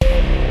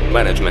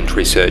Management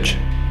Research.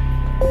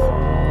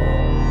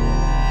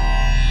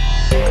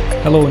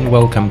 Hello and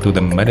welcome to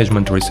the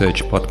Management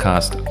Research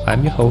podcast.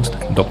 I'm your host,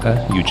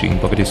 Dr. Eugene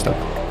Povedistov.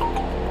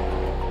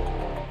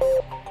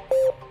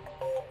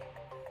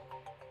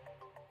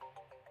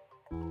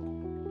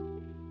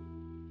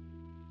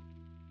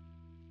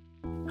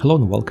 Hello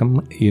and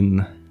welcome.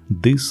 In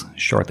this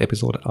short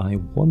episode, I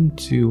want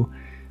to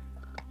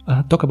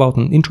talk about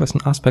an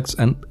interesting aspects,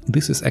 and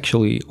this is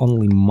actually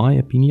only my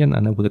opinion,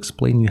 and I will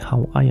explain you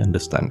how I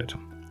understand it.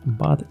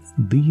 But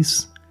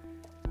this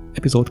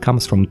episode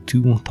comes from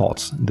two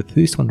thoughts. The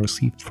first one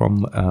received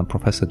from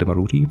Professor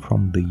Demaruti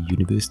from the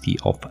University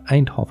of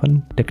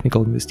Eindhoven,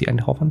 Technical University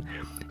Eindhoven,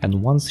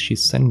 and once she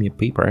sent me a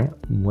paper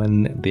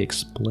when they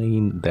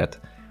explain that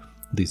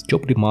this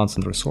job demands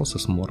and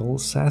resources model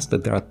says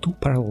that there are two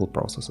parallel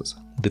processes.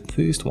 The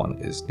first one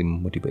is the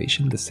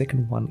motivation, the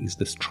second one is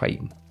the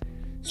strain.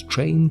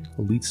 Strain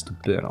leads to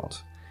burnout,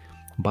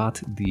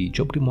 but the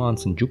job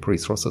demands and job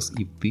resources,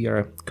 if they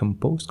are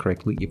composed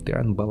correctly, if they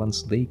are in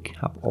balance, they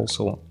have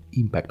also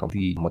impact on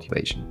the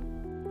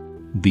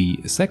motivation. The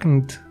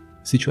second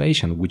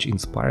situation which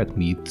inspired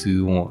me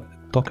to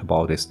talk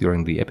about this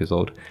during the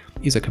episode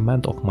is a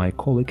comment of my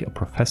colleague,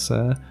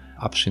 Professor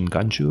Afshin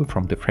Ganju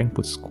from the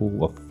Frankfurt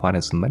School of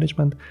Finance and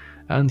Management,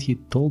 and he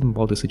told me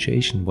about the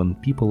situation when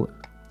people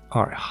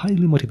are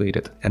highly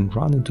motivated and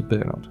run into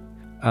burnout.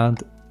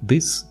 And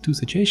these two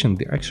situations,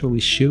 they actually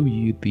show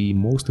you the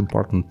most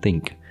important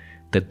thing,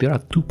 that there are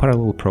two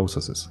parallel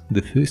processes.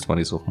 The first one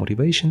is of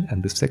motivation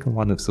and the second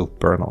one is of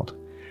burnout.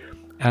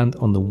 And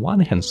on the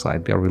one hand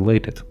side, they are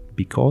related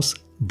because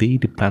they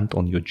depend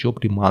on your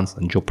job demands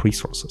and job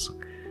resources.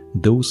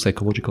 Those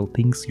psychological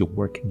things your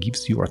work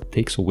gives you or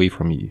takes away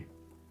from you.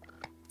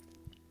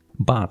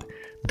 But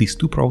these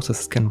two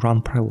processes can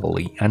run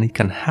parallelly, and it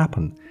can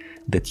happen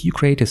that you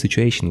create a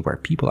situation where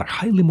people are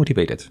highly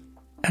motivated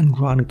and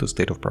run into a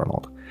state of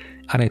burnout.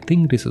 And I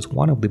think this is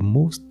one of the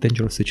most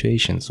dangerous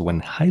situations when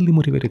highly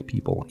motivated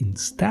people,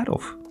 instead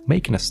of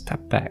making a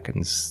step back,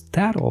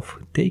 instead of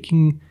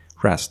taking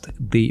rest,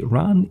 they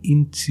run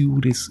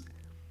into this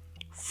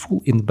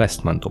full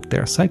investment of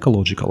their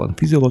psychological and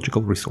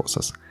physiological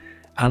resources,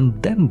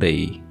 and then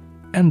they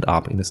end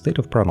up in a state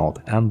of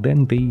burnout, and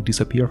then they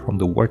disappear from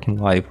the working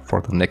life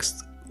for the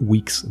next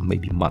weeks,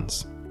 maybe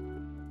months.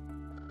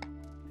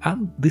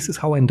 And this is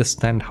how I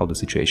understand how the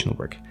situation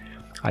works.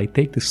 I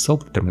take the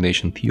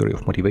self-determination theory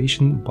of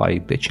motivation by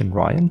Detch and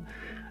Ryan,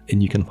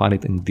 and you can find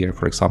it in their,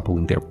 for example,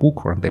 in their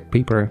book or in their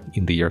paper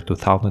in the year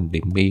 2000.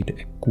 They made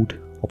a good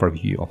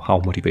overview of how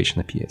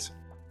motivation appears.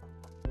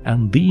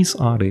 And these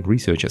are the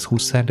researchers who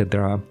said that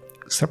there are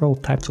several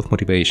types of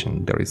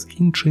motivation. There is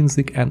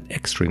intrinsic and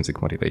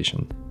extrinsic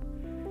motivation.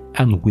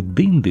 And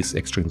within this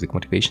extrinsic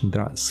motivation,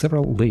 there are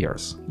several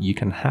layers. You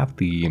can have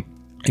the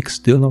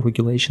external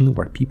regulation,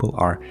 where people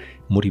are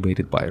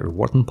motivated by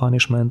reward and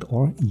punishment,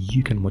 or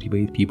you can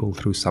motivate people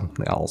through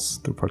something else,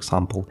 through, for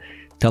example,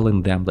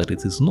 telling them that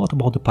it is not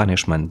about the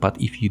punishment, but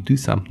if you do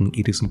something,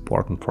 it is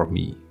important for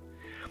me.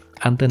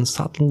 And then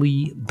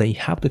suddenly they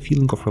have the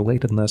feeling of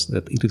relatedness,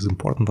 that it is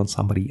important on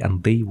somebody,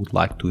 and they would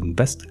like to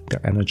invest their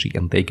energy,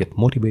 and they get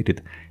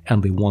motivated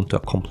and they want to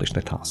accomplish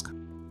the task.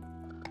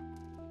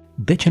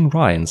 Detch and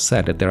Ryan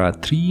said that there are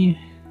three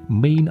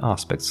main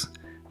aspects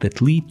that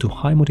lead to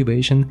high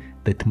motivation,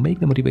 that make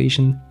the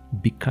motivation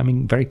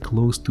becoming very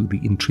close to the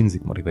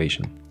intrinsic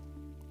motivation.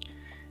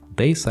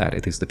 They said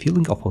it is the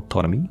feeling of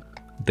autonomy,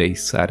 they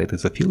said it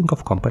is a feeling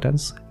of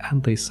competence,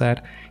 and they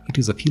said it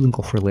is a feeling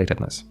of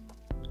relatedness.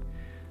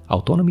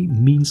 Autonomy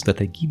means that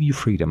I give you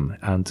freedom,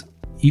 and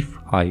if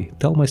I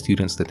tell my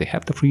students that they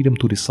have the freedom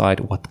to decide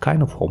what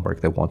kind of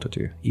homework they want to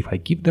do, if I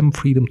give them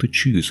freedom to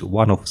choose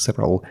one of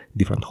several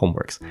different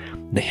homeworks,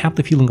 they have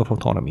the feeling of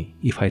autonomy.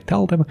 If I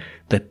tell them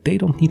that they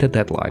don't need a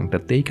deadline,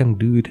 that they can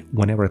do it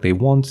whenever they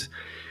want,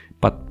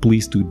 but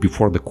please do it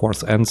before the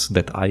course ends,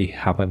 that I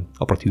have an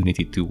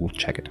opportunity to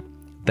check it,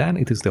 then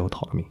it is the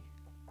autonomy.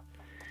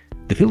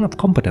 The feeling of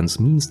competence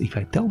means if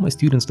I tell my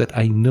students that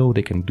I know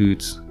they can do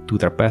it to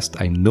their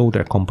best, I know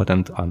they're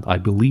competent, and I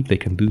believe they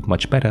can do it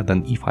much better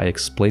than if I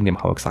explain them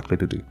how exactly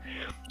to do.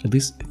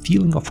 This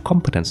feeling of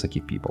competence I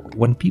give people,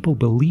 when people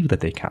believe that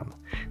they can,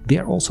 they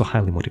are also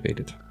highly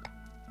motivated.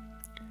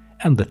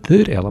 And the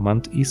third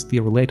element is the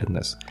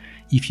relatedness.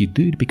 If you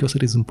do it because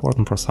it is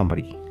important for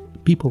somebody,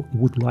 people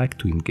would like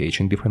to engage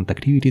in different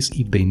activities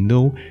if they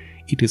know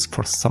it is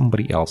for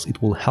somebody else.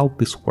 It will help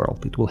this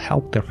world, it will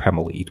help their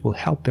family, it will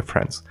help their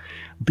friends.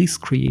 This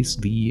creates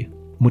the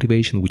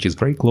motivation which is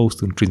very close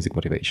to intrinsic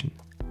motivation.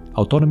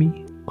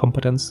 Autonomy,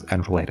 competence,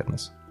 and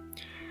relatedness.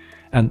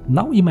 And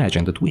now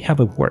imagine that we have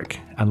a work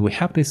and we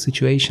have this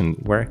situation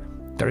where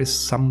there is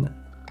some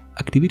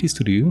activities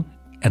to do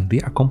and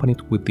they are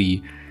accompanied with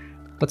the,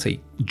 let's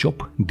say,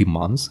 job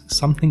demands,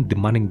 something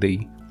demanding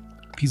the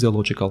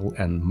physiological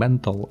and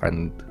mental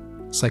and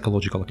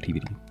psychological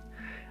activity.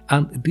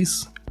 And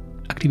this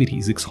activity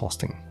is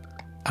exhausting.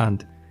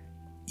 And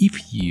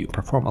If you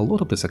perform a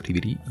lot of this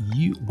activity,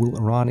 you will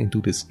run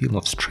into this feeling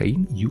of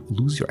strain, you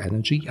lose your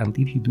energy, and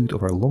if you do it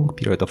over a long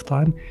period of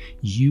time,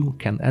 you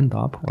can end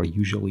up, or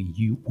usually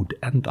you would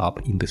end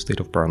up, in the state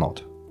of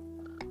burnout.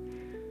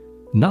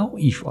 Now,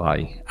 if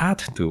I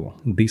add to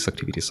this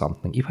activity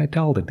something, if I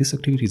tell that this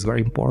activity is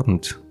very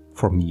important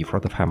for me, for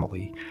the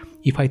family,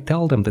 if I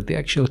tell them that they're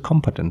actually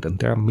competent and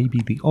they're maybe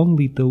the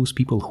only those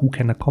people who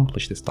can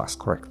accomplish this task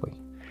correctly,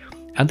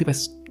 and if I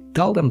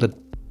tell them that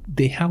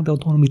they have the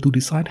autonomy to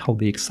decide how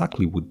they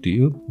exactly would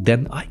do,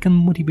 then I can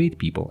motivate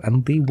people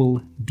and they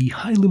will be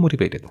highly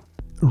motivated,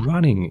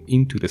 running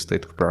into the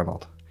state of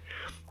burnout.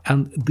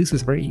 And this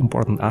is very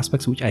important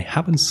aspects which I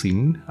haven't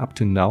seen up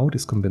to now,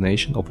 this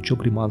combination of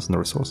job demands and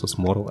resources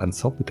model and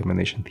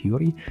self-determination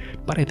theory,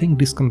 but I think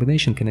this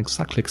combination can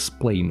exactly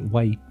explain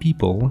why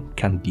people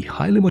can be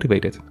highly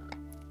motivated,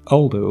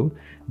 although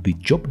the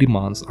job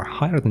demands are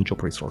higher than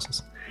job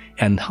resources,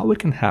 and how it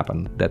can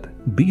happen that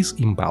this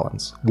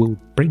imbalance will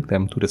bring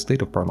them to the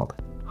state of burnout,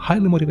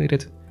 highly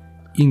motivated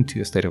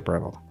into a state of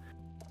burnout.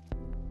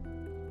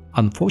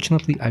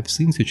 Unfortunately, I've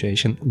seen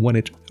situations when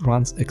it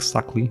runs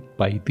exactly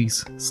by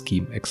this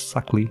scheme,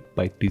 exactly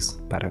by this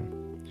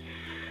pattern.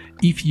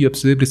 If you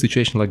observe the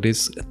situation like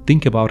this,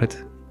 think about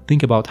it,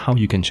 think about how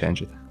you can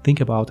change it, think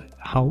about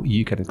how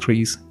you can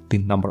increase the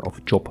number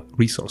of job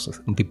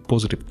resources and the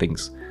positive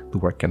things the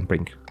work can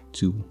bring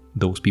to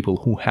those people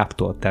who have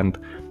to attend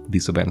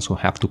these events, who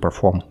have to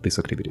perform these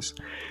activities.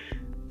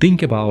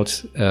 Think about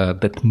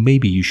that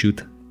maybe you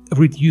should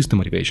reduce the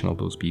motivation of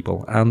those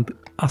people and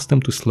ask them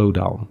to slow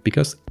down,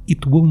 because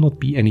it will not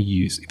be any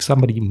use if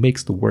somebody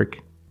makes the work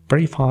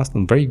very fast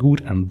and very good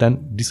and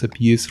then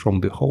disappears from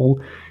the whole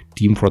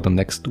team for the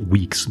next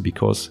weeks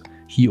because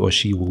he or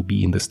she will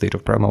be in the state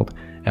of burnout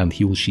and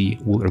he or she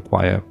will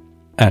require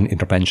an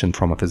intervention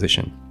from a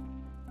physician.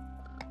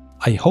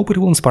 I hope it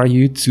will inspire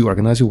you to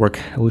organize your work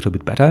a little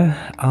bit better,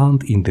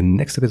 and in the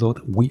next episode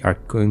we are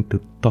going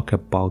to talk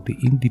about the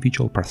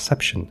individual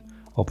perception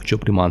of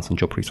job demands and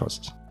job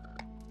resources.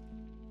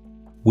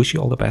 Wish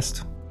you all the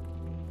best.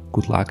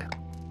 Good luck.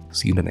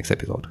 See you in the next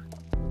episode.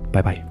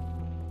 Bye bye.